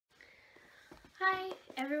Hi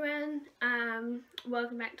everyone,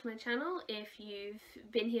 welcome back to my channel if you've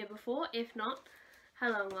been here before. If not,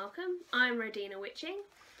 hello and welcome. I'm Rodina Witching,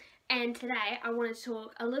 and today I want to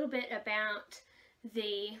talk a little bit about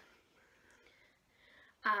the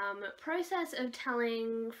process of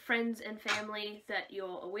telling friends and family that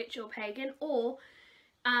you're a witch or pagan, or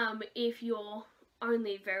if you're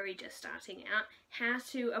only very just starting out, how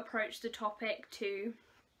to approach the topic to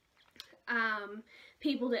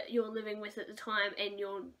people that you're living with at the time, and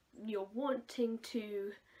you're wanting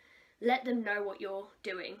to let them know what you're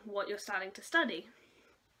doing, what you're starting to study.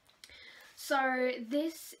 So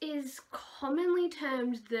this is commonly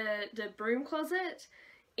termed the broom closet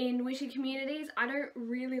in witchy communities. I don't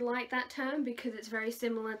really like that term because it's very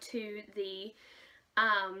similar to the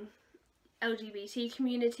LGBT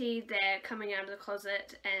community. They're coming out of the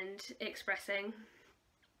closet and expressing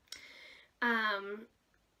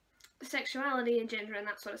sexuality and gender and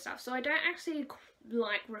that sort of stuff. So I don't actually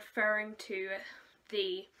like referring to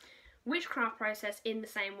the witchcraft process in the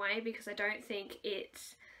same way, because I don't think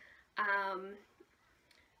it's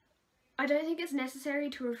necessary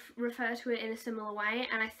to refer to it in a similar way,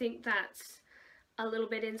 and I think that's a little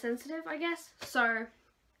bit insensitive, I guess. So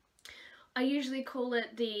I usually call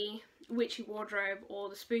it the witchy wardrobe or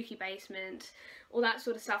the spooky basement, all that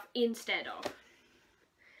sort of stuff instead of.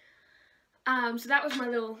 So that was my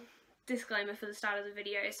little disclaimer for the start of the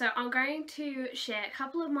video. So I'm going to share a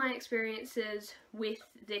couple of my experiences with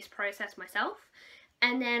this process myself,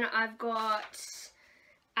 and then I've got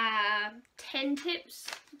 10 tips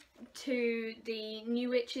to the new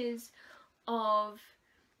witches of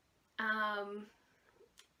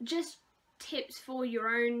just tips for your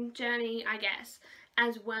own journey, I guess,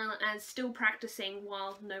 as well as still practicing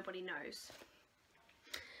while nobody knows.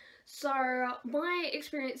 So my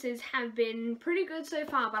experiences have been pretty good so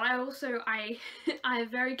far, but I have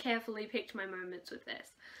very carefully picked my moments with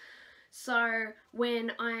this. So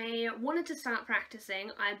when I wanted to start practicing,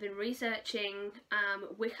 I've been researching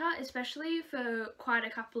Wicca, especially for quite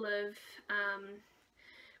a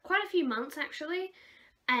few months actually,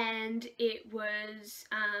 and it was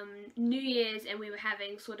New Year's and we were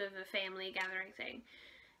having sort of a family gathering thing,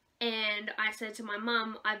 and I said to my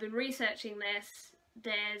mum, I've been researching this.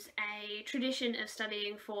 There's a tradition of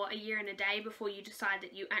studying for a year and a day before you decide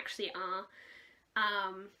that you actually are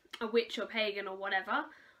a witch or pagan or whatever,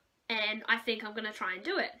 and I think I'm going to try and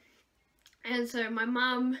do it. And so my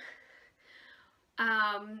mum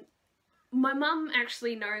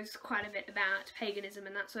actually knows quite a bit about paganism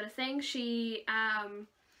and that sort of thing. She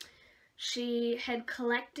had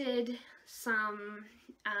collected some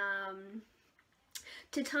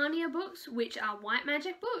Titania books, which are white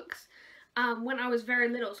magic books, when I was very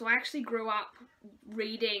little, so I actually grew up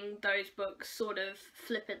reading those books sort of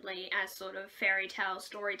flippantly as sort of fairy tale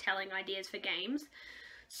storytelling ideas for games.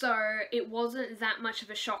 So it wasn't that much of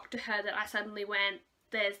a shock to her that I suddenly went,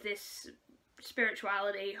 there's this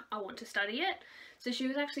spirituality, I want to study it. So she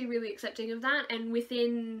was actually really accepting of that, and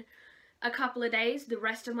within a couple of days the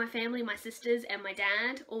rest of my family, my sisters and my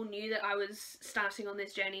dad, all knew that I was starting on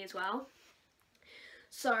this journey as well.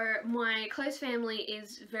 So my close family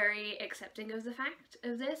is very accepting of the fact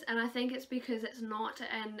of this, and I think it's because it's not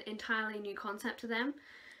an entirely new concept to them.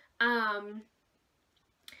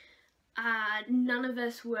 None of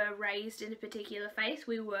us were raised in a particular faith.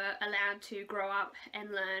 We were allowed to grow up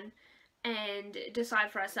and learn and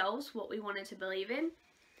decide for ourselves what we wanted to believe in.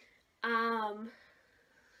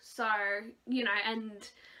 So, you know,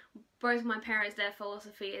 and both my parents, their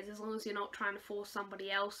philosophy is as long as you're not trying to force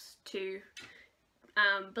somebody else to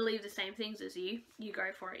believe the same things as you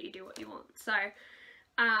go for it, you do what you want. So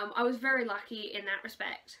I was very lucky in that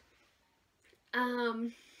respect.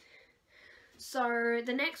 So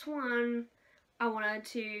the next one I wanted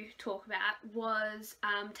to talk about was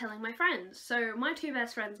telling my friends. So my two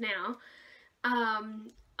best friends now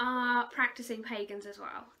are practicing pagans as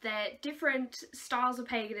well. They're different styles of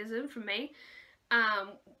paganism from me,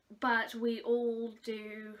 but we all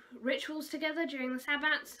do rituals together during the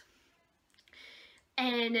Sabbats.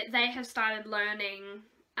 And they have started learning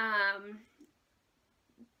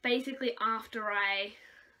basically after I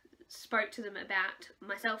spoke to them about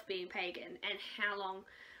myself being pagan and how long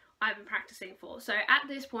I've been practicing for. So at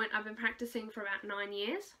this point I've been practicing for about 9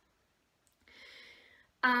 years.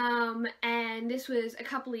 And this was a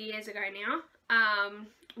couple of years ago now.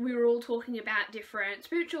 We were all talking about different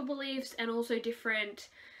spiritual beliefs and also different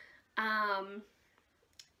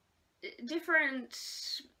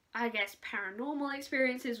I guess paranormal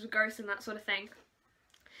experiences with ghosts and that sort of thing.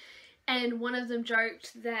 And one of them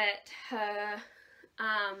joked that her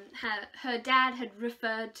dad had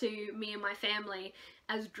referred to me and my family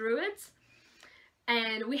as druids,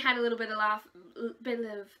 and we had a little bit of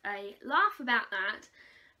a laugh about that.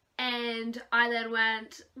 And I then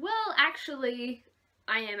went, well, actually,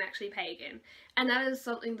 I am actually pagan. And that is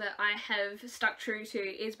something that I have stuck true to,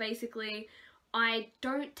 is basically I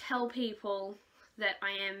don't tell people that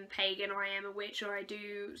I am pagan or I am a witch or I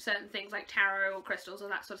do certain things like tarot or crystals or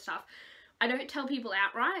that sort of stuff. I don't tell people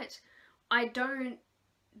outright. I don't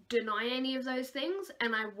deny any of those things,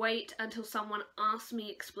 and I wait until someone asks me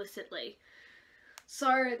explicitly.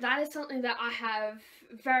 So that is something that I have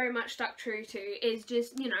very much stuck true to, is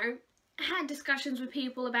just, you know, had discussions with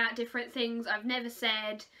people about different things. I've never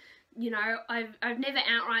said, you know, I've never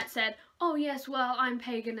outright said, oh yes, well, I'm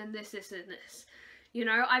pagan and this, and this. You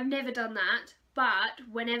know, I've never done that. But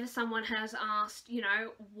whenever someone has asked, you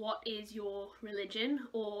know, what is your religion,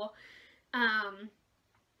 or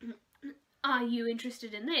are you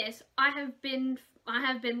interested in this, I have been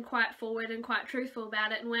quite forward and quite truthful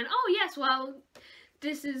about it, and went, oh yes, well,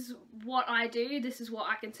 this is what I do, this is what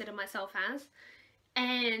I consider myself as,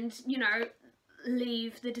 and, you know,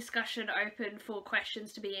 leave the discussion open for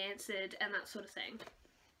questions to be answered and that sort of thing.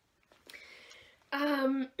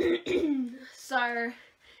 So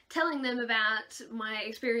telling them about my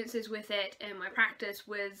experiences with it and my practice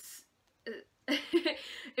was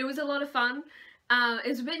it was a lot of fun. It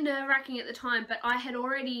was a bit nerve-wracking at the time, but I had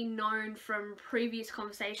already known from previous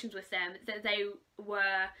conversations with them that they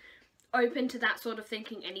were open to that sort of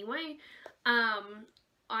thinking anyway.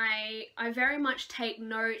 I very much take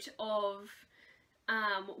note of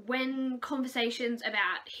when conversations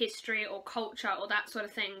about history or culture or that sort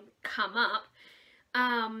of thing come up.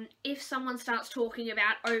 If someone starts talking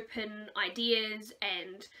about open ideas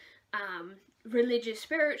and religious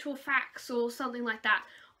spiritual facts or something like that,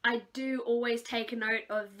 I do always take a note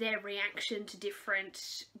of their reaction to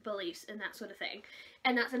different beliefs and that sort of thing.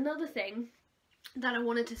 And that's another thing that I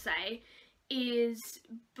wanted to say, is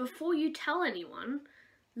before you tell anyone,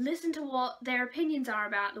 listen to what their opinions are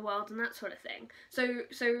about the world and that sort of thing. So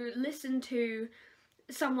listen to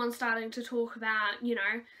someone starting to talk about, you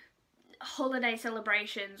know, holiday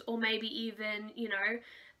celebrations, or maybe even, you know,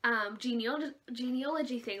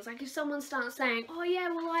 genealogy things. Like if someone starts saying, oh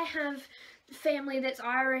yeah, well, I have family that's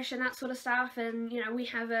Irish and that sort of stuff, and, you know, we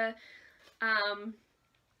have a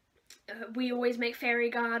we always make fairy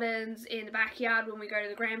gardens in the backyard when we go to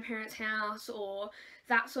the grandparents' house, or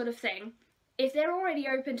that sort of thing. If they're already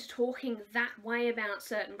open to talking that way about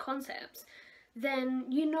certain concepts, then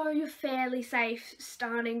you know you're fairly safe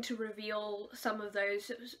starting to reveal some of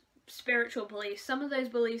those spiritual beliefs. Some of those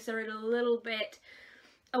beliefs are a little bit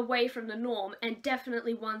away from the norm, and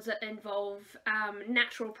definitely ones that involve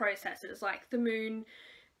natural processes like the moon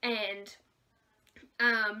and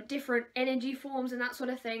different energy forms and that sort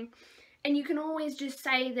of thing. And you can always just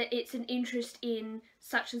say that it's an interest in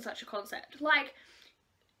such and such a concept. Like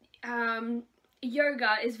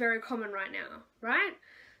yoga is very common right now, right?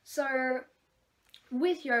 So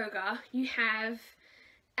with yoga, you have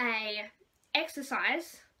a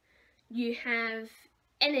exercise, you have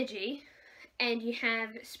energy, and you have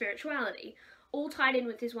spirituality, all tied in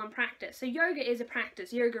with this one practice. So yoga is a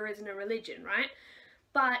practice, yoga isn't a religion, right?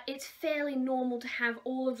 But it's fairly normal to have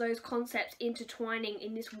all of those concepts intertwining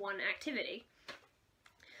in this one activity.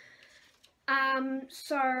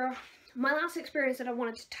 So my last experience that I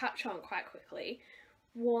wanted to touch on quite quickly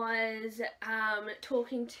was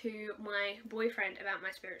talking to my boyfriend about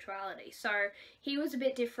my spirituality. So he was a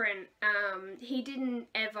bit different. He didn't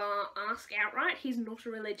ever ask outright. He's not a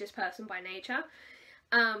religious person by nature.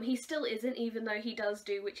 He still isn't, even though he does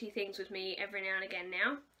do witchy things with me every now and again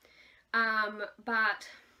now. But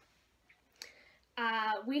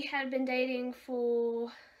we had been dating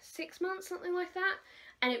for 6 months, something like that,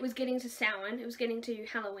 and it was getting to Samhain, it was getting to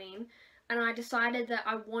Halloween, and I decided that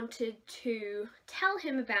I wanted to tell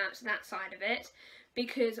him about that side of it,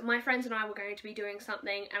 because my friends and I were going to be doing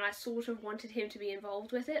something, and I sort of wanted him to be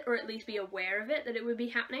involved with it, or at least be aware of it, that it would be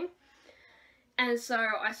happening. And so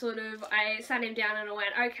I sat him down and I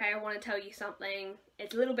went, okay, I want to tell you something.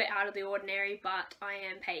 It's a little bit out of the ordinary, but I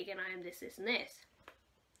am pagan, I am this, this, and this.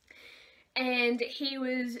 And he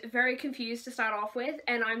was very confused to start off with,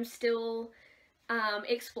 and I'm still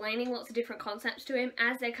explaining lots of different concepts to him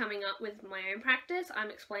as they're coming up with my own practice. I'm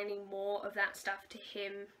explaining more of that stuff to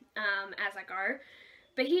him as I go.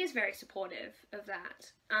 But he is very supportive of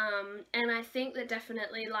that. And I think that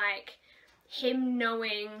definitely, like, him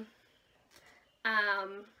knowing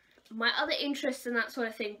my other interests and that sort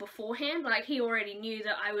of thing beforehand, like he already knew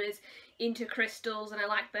that I was into crystals and I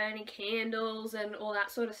like burning candles and all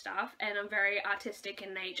that sort of stuff, and I'm very artistic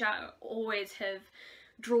in nature. I always have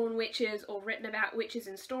drawn witches or written about witches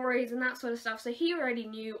in stories and that sort of stuff, so he already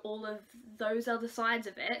knew all of those other sides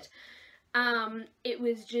of it. It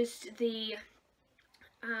was just the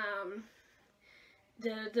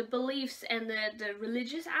beliefs and the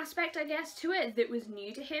religious aspect, I guess, to it that was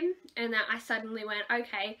new to him, and that I suddenly went,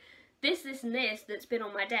 okay, this and this that's been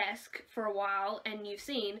on my desk for a while and you've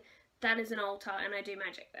seen, that is an altar and I do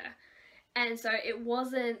magic there. And so it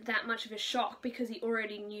wasn't that much of a shock because he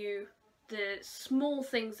already knew the small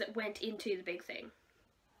things that went into the big thing.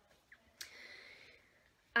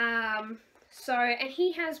 And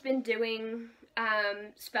he has been doing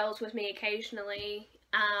spells with me occasionally,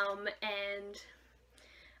 and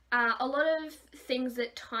a lot of things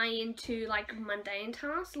that tie into like mundane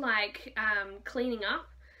tasks, like cleaning up.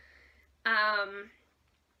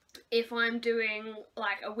 If I'm doing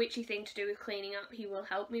like a witchy thing to do with cleaning up, he will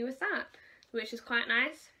help me with that, which is quite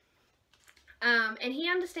nice. And he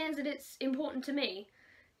understands that it's important to me,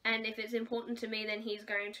 and if it's important to me, then he's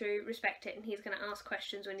going to respect it and he's going to ask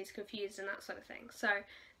questions when he's confused and that sort of thing. So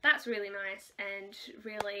that's really nice and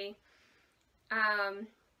really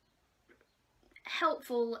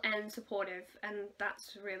helpful and supportive, and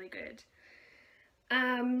that's really good.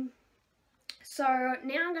 So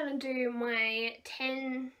now I'm going to do my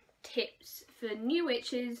 10 tips for new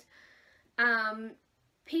witches,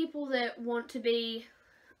 people that want to be,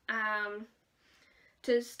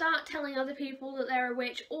 to start telling other people that they're a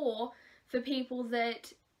witch, or for people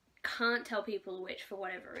that can't tell people a witch for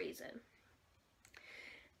whatever reason.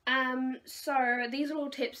 So these are all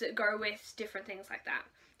tips that go with different things like that.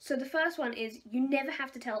 So the first one is, you never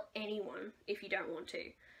have to tell anyone if you don't want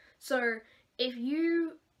to. So if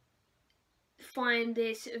you find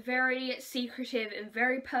this very secretive and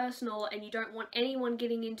very personal and you don't want anyone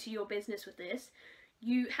getting into your business with this,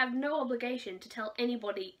 you have no obligation to tell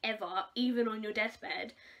anybody ever, even on your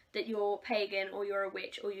deathbed, that you're pagan or you're a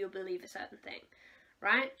witch or you believe a certain thing,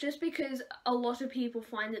 right? Just because a lot of people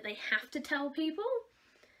find that they have to tell people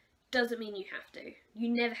doesn't mean you have to. You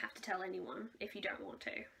never have to tell anyone if you don't want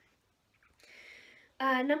to.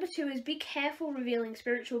 Number 2 is, be careful revealing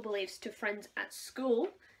spiritual beliefs to friends at school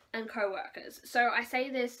and co-workers. So I say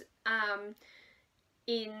this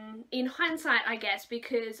in hindsight, I guess,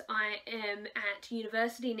 because I am at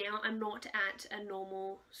university now. I'm not at a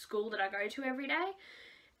normal school that I go to every day,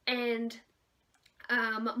 and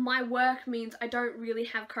my work means I don't really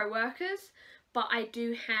have co-workers, but I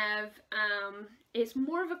do have, it's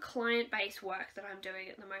more of a client-based work that I'm doing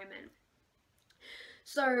at the moment.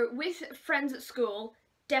 So with friends at school,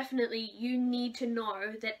 definitely you need to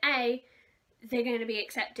know that A, they're going to be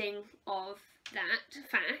accepting of that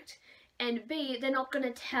fact, and B, they're not going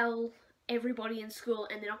to tell everybody in school,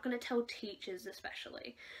 and they're not going to tell teachers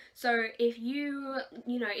especially. So if you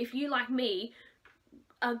like me,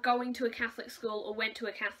 are going to a Catholic school or went to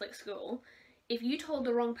a Catholic school, if you told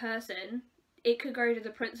the wrong person, it could go to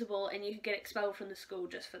the principal and you could get expelled from the school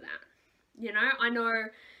just for that. You know, I know,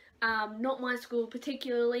 not my school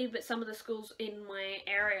particularly, but some of the schools in my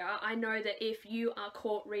area, I know that if you are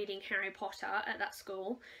caught reading Harry Potter at that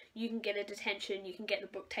school, you can get a detention, you can get the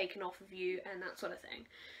book taken off of you, and that sort of thing.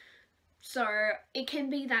 So it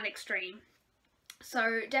can be that extreme.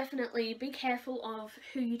 So definitely be careful of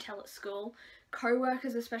who you tell at school,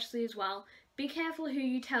 co-workers especially as well. Be careful who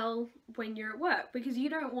you tell when you're at work, because you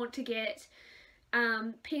don't want to get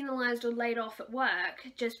penalised or laid off at work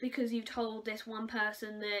just because you told this one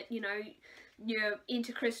person that, you know, you're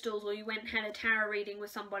into crystals, or you went and had a tarot reading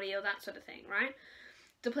with somebody, or that sort of thing, right?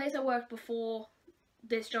 The place I worked before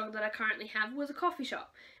this job that I currently have was a coffee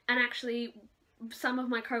shop, and actually some of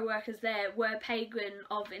my co-workers there were pagan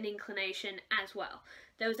of an inclination as well.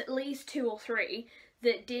 There was at least 2 or 3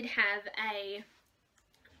 that did have a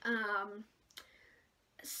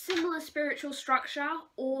similar spiritual structure,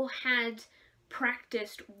 or had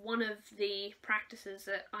practiced one of the practices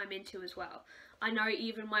that I'm into as well. I know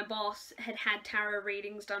even my boss had had tarot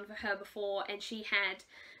readings done for her before, and she had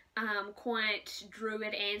quite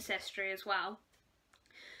druid ancestry as well.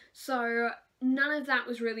 So none of that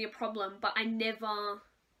was really a problem, but I never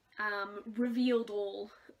revealed all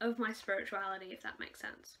of my spirituality, if that makes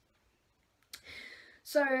sense.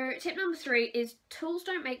 So tip number 3 is, tools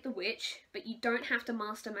don't make the witch, but you don't have to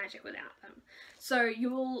master magic without them. So you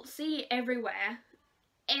will see everywhere,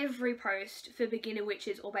 every post for beginner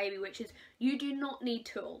witches or baby witches, you do not need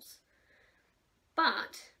tools.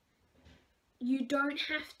 But you don't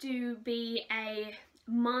have to be a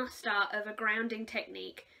master of a grounding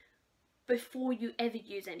technique before you ever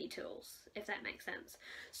use any tools, if that makes sense.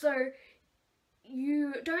 So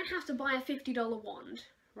you don't have to buy a $50 wand,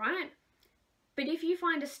 right? But if you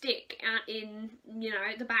find a stick out in, you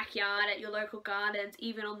know, the backyard, at your local gardens,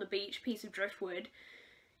 even on the beach, piece of driftwood,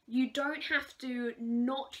 you don't have to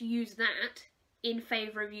not use that in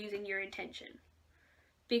favour of using your intention.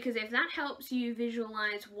 Because if that helps you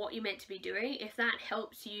visualise what you're meant to be doing, if that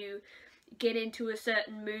helps you get into a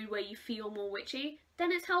certain mood where you feel more witchy,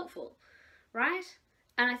 then it's helpful, right?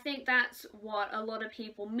 And I think that's what a lot of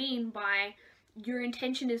people mean by your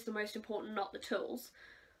intention is the most important, not the tools.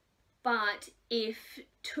 But if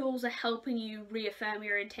tools are helping you reaffirm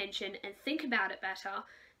your intention and think about it better,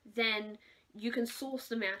 then you can source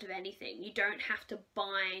them out of anything. You don't have to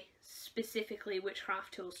buy specifically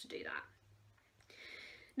witchcraft tools to do that.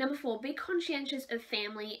 Number 4, be conscientious of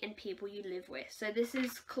family and people you live with. So this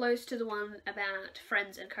is close to the one about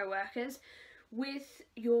friends and co-workers. With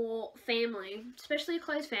your family, especially a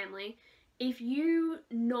close family, if you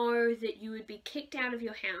know that you would be kicked out of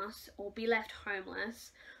your house or be left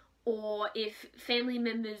homeless, or if family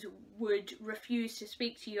members would refuse to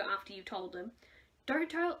speak to you after you've told them, don't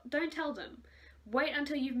tell them. Wait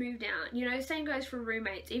until you've moved out. You know, same goes for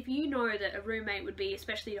roommates. If you know that a roommate would be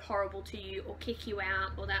especially horrible to you or kick you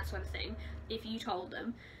out or that sort of thing, if you told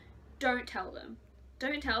them, don't tell them.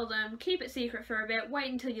 Don't tell them. Keep it secret for a bit.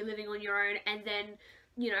 Wait until you're living on your own and then,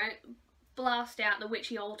 you know, blast out the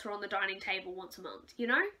witchy altar on the dining table once a month, you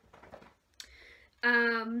know?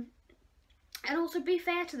 And also be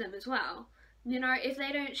fair to them as well. You know, if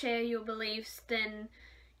they don't share your beliefs, then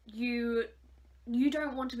you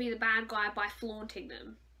don't want to be the bad guy by flaunting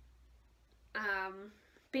them,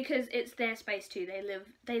 because it's their space too.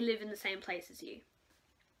 They live in the same place as you.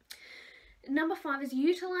 Number 5 is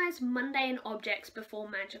utilize mundane objects before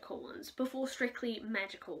magical ones, before strictly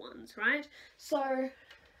magical ones, right? So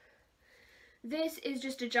this is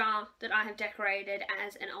just a jar that I have decorated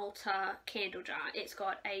as an altar candle jar. It's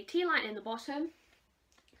got a tea light in the bottom.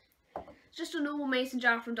 It's just a normal mason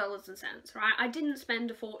jar from Dollars and Cents, right? I didn't spend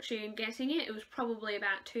a fortune getting it. It was probably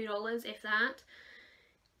about $2, if that.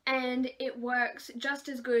 And it works just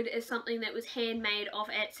as good as something that was handmade off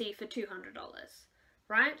Etsy for $200,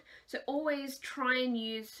 right? So always try and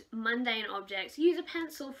use mundane objects. Use a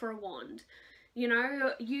pencil for a wand. You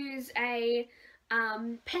know, use a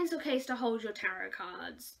pencil case to hold your tarot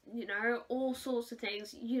cards. You know, all sorts of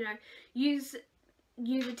things. You know, use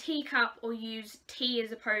a teacup or use tea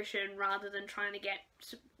as a potion rather than trying to get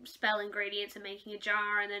spell ingredients and making a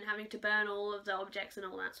jar and then having to burn all of the objects and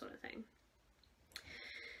all that sort of thing.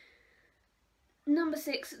 Number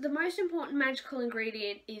 6, the most important magical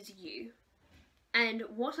ingredient is you. And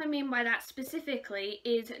what I mean by that specifically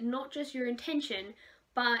is not just your intention,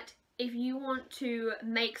 but if you want to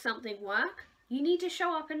make something work, you need to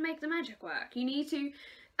show up and make the magic work. You need to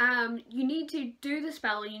do the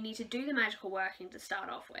spell, you need to do the magical working to start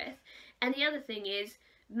off with. And the other thing is,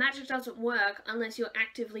 magic doesn't work unless you're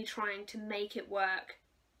actively trying to make it work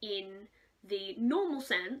in the normal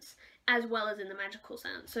sense as well as in the magical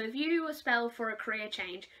sense. So if you do a spell for a career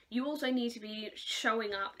change, you also need to be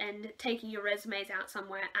showing up and taking your resumes out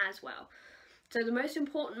somewhere as well. So the most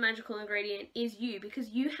important magical ingredient is you, because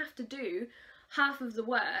you have to do half of the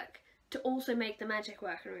work to also make the magic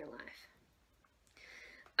work in real life.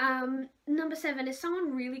 Number 7, if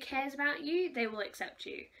someone really cares about you, they will accept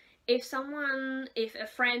you. If a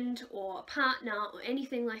friend or a partner or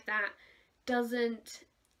anything like that doesn't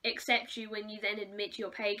accept you when you then admit you're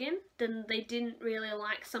pagan, then they didn't really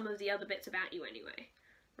like some of the other bits about you anyway,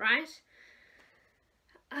 right?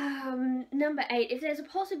 Number 8, if there's a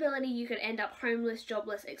possibility you could end up homeless,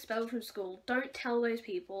 jobless, expelled from school, don't tell those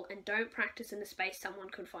people and don't practice in a space someone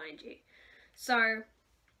could find you. So,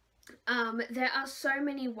 there are so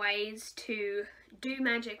many ways to do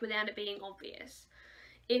magic without it being obvious.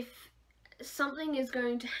 If something is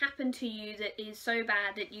going to happen to you that is so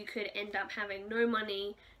bad that you could end up having no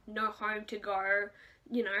money, no home to go,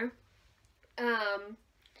 you know,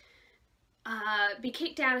 be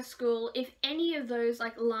kicked out of school, if any of those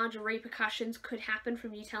like larger repercussions could happen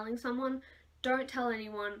from you telling someone, don't tell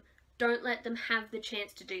anyone, don't let them have the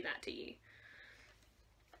chance to do that to you.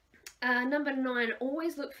 Number 9,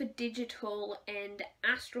 always look for digital and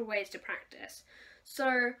astral ways to practice.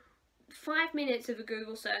 So 5 minutes of a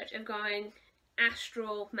Google search of going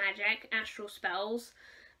astral magic, astral spells,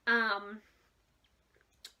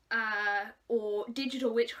 or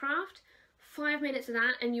digital witchcraft, 5 minutes of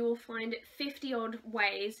that and you will find 50 odd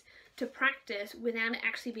ways to practice without it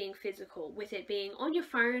actually being physical, with it being on your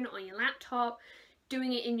phone, on your laptop,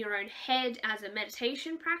 doing it in your own head as a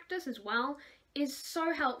meditation practice as well is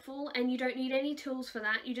so helpful, and you don't need any tools for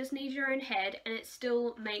that. You just need your own head and it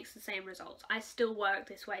still makes the same results. I still work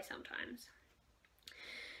this way sometimes.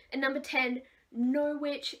 And number 10, No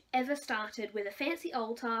witch ever started with a fancy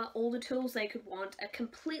altar, all the tools they could want, a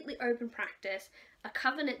completely open practice, a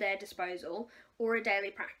coven at their disposal, or a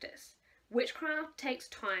daily practice. Witchcraft takes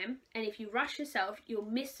time, and if you rush yourself, you'll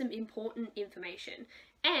miss some important information.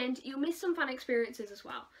 And you'll miss some fun experiences as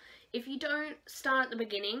well. If you don't start at the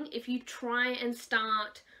beginning, if you try and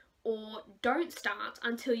start or don't start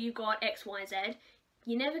until you got X, Y, Z,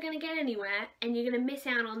 you're never going to get anywhere, and you're going to miss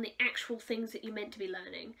out on the actual things that you're meant to be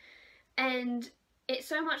learning. And it's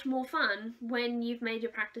so much more fun when you've made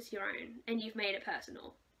your practice your own and you've made it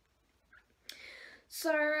personal.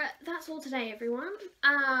 So that's all today, everyone.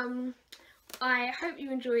 I hope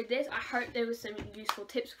you enjoyed this. I hope there was some useful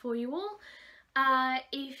tips for you all.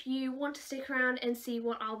 If you want to stick around and see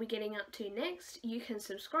what I'll be getting up to next, you can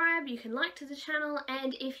subscribe, you can like to the channel,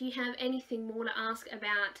 and if you have anything more to ask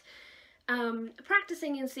about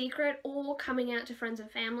practicing in secret or coming out to friends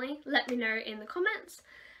and family, let me know in the comments.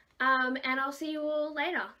 And I'll see you all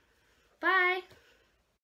later. Bye!